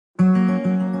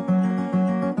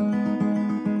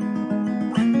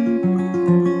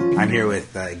I'm here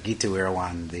with Gita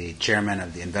Wirjawan, the chairman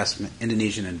of the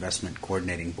Indonesian Investment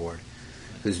Coordinating Board,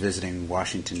 who's visiting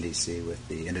Washington, D.C. with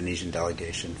the Indonesian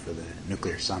delegation for the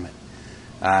nuclear summit.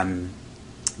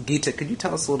 Gita, could you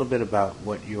tell us a little bit about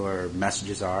what your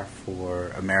messages are for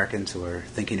Americans who are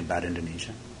thinking about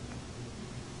Indonesia?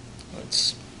 Well,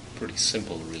 it's pretty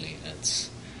simple, really.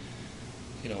 It's,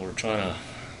 we're trying to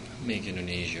make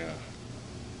Indonesia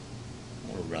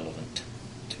more relevant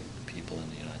to people in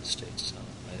the United States.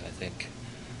 I think,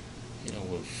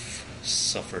 we've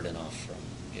suffered enough from,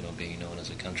 being known as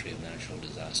a country of natural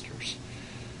disasters.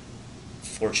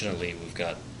 Fortunately, we've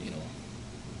got,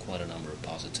 quite a number of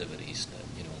positivities that,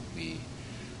 we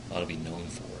ought to be known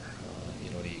for.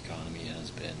 The economy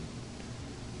has been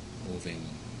moving,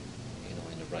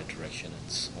 in the right direction.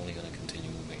 It's only going to continue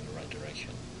moving in the right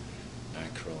direction.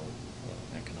 Macro,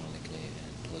 economically,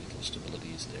 and political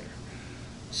stability is there.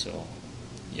 So,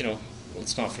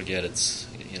 let's not forget it's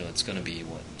going to be,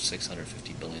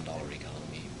 $650 billion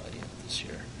economy by the end of this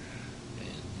year. And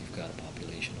you've got a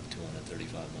population of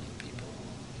 235 million people,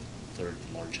 third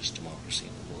largest democracy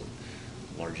in the world,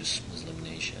 largest Muslim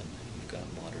nation. You've got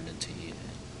modernity, and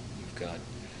you've got,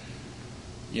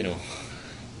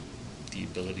 the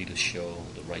ability to show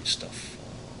the right stuff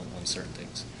on certain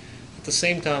things. At the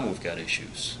same time, we've got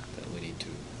issues that we need to,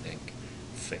 I think,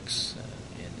 fix.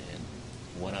 And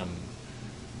what I'm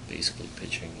basically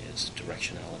pitching is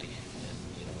directionality. And,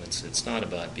 it's not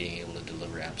about being able to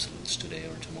deliver absolutes today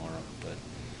or tomorrow, but,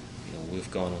 we've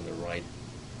gone on the right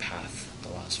path the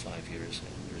last 5 years,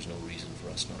 and there's no reason for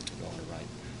us not to go on the right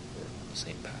or on the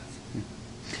same path.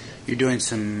 You're doing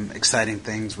some exciting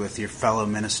things with your fellow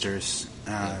ministers.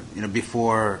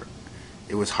 Before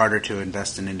it was harder to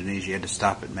invest in Indonesia. You had to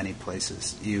stop at many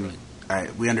places.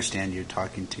 We understand you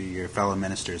talking to your fellow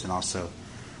ministers and also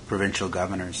provincial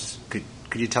governors.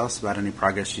 Could you tell us about any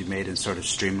progress you've made in sort of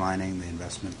streamlining the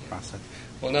investment process?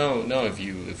 Well, now if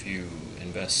you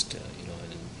invest,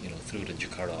 through the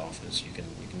Jakarta office, you can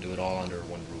do it all under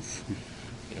one roof.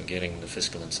 Getting the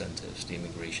fiscal incentives, the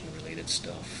immigration-related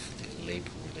stuff, the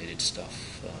labor-related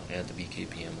stuff at the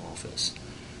BKPM office.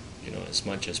 As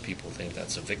much as people think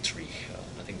that's a victory,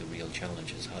 I think the real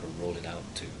challenge is how to roll it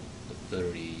out to the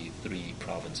 33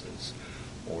 provinces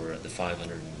or the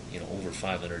 500, over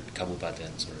 500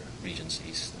 kabupatens or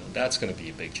regencies. That's going to be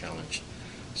a big challenge.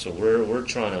 So we're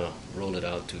trying to roll it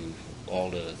out to all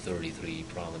the 33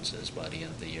 provinces by the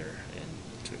end of the year,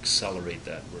 and to accelerate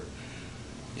that, we're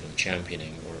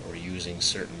championing or using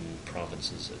certain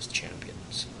provinces as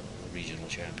champions, regional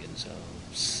champions.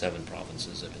 7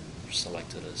 provinces have been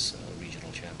selected as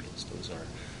regional champions. Those are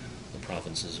the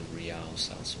provinces of Riau,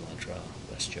 South Sumatra,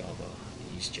 West Java,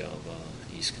 East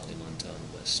Kalimantan,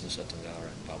 West Nusa Tenggara,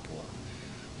 and Papua.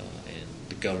 And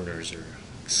the governors are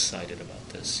excited about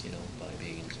this, by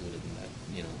being included in that,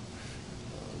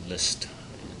 list.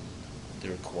 And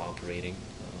they're cooperating.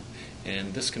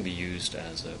 And this can be used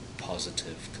as a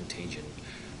positive contagion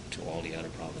to all the other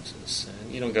provinces.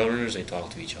 And, governors, they talk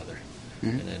to each other.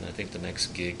 Mm-hmm. And then I think the next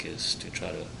gig is to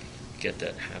try to get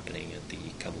that happening at the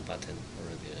kabupaten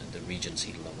or the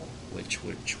regency level, which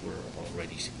we're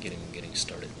already getting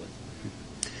started with.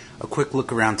 A quick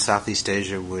look around Southeast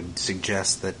Asia would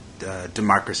suggest that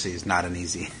democracy is not an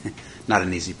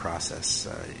easy process.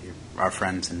 Our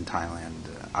friends in Thailand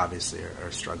obviously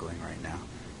are struggling right now.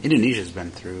 Indonesia's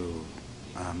been through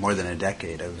more than a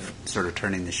decade of sort of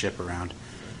turning the ship around.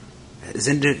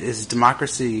 Has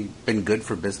democracy been good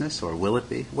for business, or will it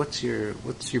be? What's your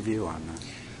view on that?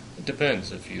 It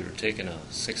depends. If you're taking a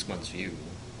 6 months view,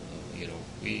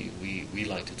 we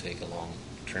like to take a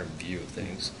long-term view of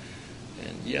things.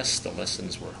 And yes, the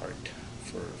lessons were hard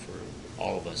for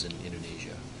all of us in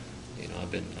Indonesia.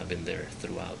 I've been there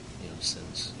throughout,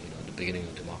 since the beginning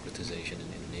of democratization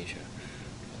in Indonesia.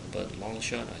 But long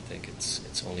shot, I think it's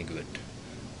only good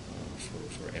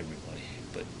for everybody.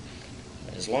 But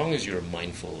as long as you're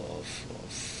mindful of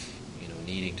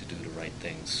needing to do the right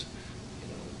things,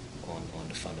 on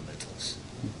the fundamentals,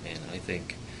 and I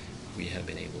think we have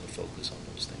been able to focus on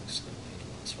those things in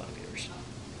the last 5 years.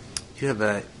 You have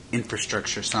an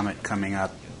infrastructure summit coming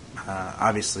up.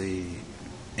 Obviously,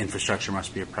 infrastructure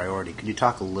must be a priority. Could you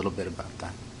talk a little bit about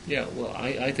that? Yeah, well,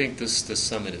 I think this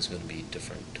summit is going to be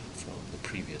different from the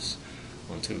previous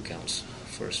on 2 accounts.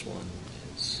 First one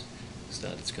is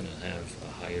that it's going to have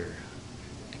a higher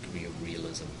degree of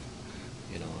realism.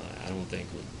 I don't think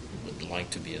would like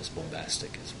to be as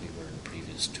bombastic as we were in the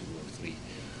previous 2 or 3.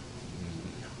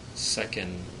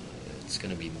 Second, it's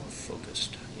going to be more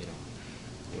focused.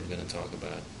 We're going to talk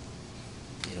about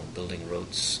building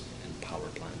roads and power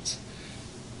plants.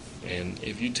 And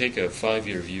if you take a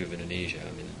 5-year view of Indonesia,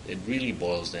 I mean, it really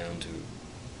boils down to,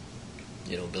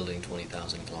 building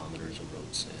 20,000 kilometers of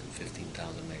roads and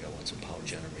 15,000 megawatts of power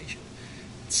generation.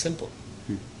 It's simple,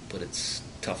 but it's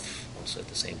tough also at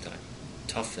the same time.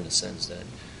 Tough in the sense that,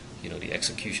 the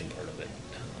execution part of it.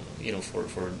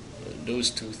 For those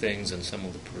two things and some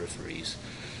of the peripheries,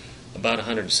 about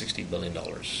 $160 billion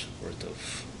worth of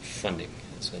funding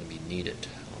is going to be needed,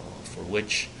 of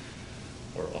which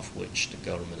the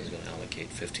government is going to allocate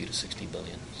 50 to 60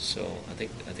 billion. So I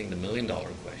think the $1 million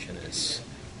question is,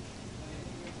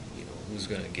 who's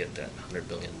going to get that $100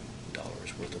 billion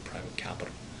worth of private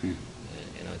capital?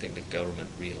 And I think the government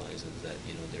realizes that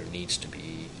there needs to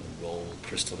be a role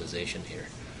crystallization here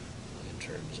in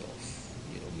terms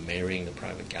of marrying the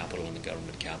private capital and the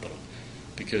government capital.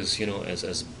 Because,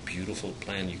 as beautiful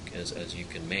plan as you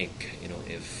can make,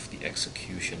 if the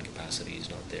execution capacity is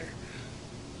not there,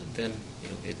 then,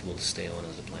 it will stay on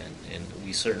as a plan. And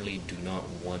we certainly do not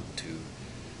want to,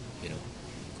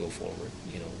 go forward,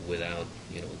 without,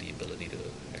 the ability to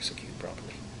execute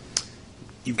properly.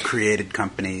 You've created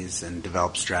companies and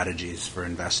developed strategies for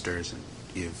investors, and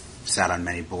you've sat on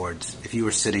many boards. If you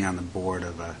were sitting on the board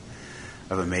of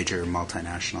a major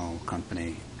multinational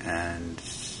company and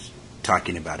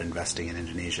talking about investing in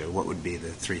Indonesia, what would be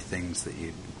the 3 things that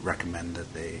you'd recommend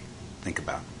that they think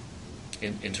about?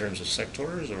 In terms of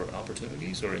sectors or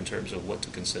opportunities, or in terms of what to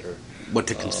consider? What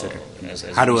to consider? As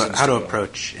how to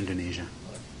approach Indonesia?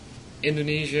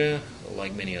 Indonesia,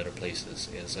 like many other places,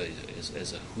 is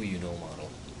a who you know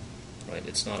model, right?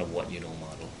 It's not a what you know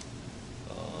model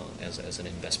as an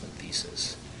investment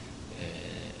thesis.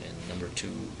 And number 2,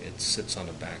 it sits on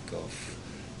the back of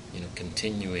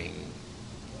continuing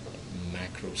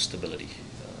macro stability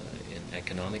in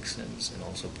economic sense and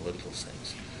also political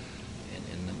sense.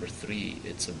 And number 3,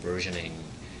 it's a burgeoning,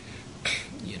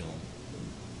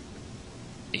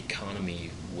 economy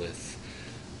with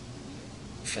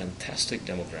fantastic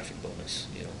demographic bonus.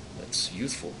 That's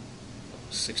youthful.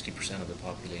 60% of the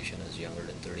population is younger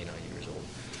than 39 years old,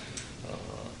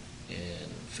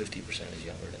 and 50% is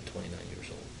younger than 29 years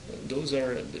old. Those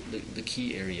are the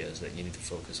key areas that you need to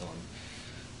focus on.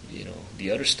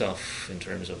 The other stuff in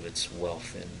terms of its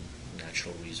wealth and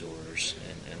natural resource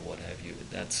and what have you,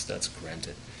 that's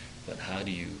granted. But how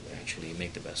do you actually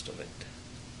make the best of it?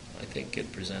 I think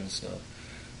it presents a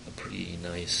pretty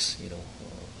nice,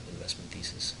 investment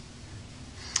thesis.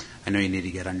 I know you need to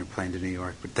get on your plane to New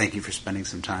York, but thank you for spending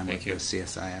some time with the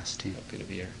CSIS team. Happy to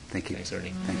be here. Thank you. Thanks,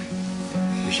 Ernie. Thank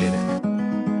you. Appreciate it.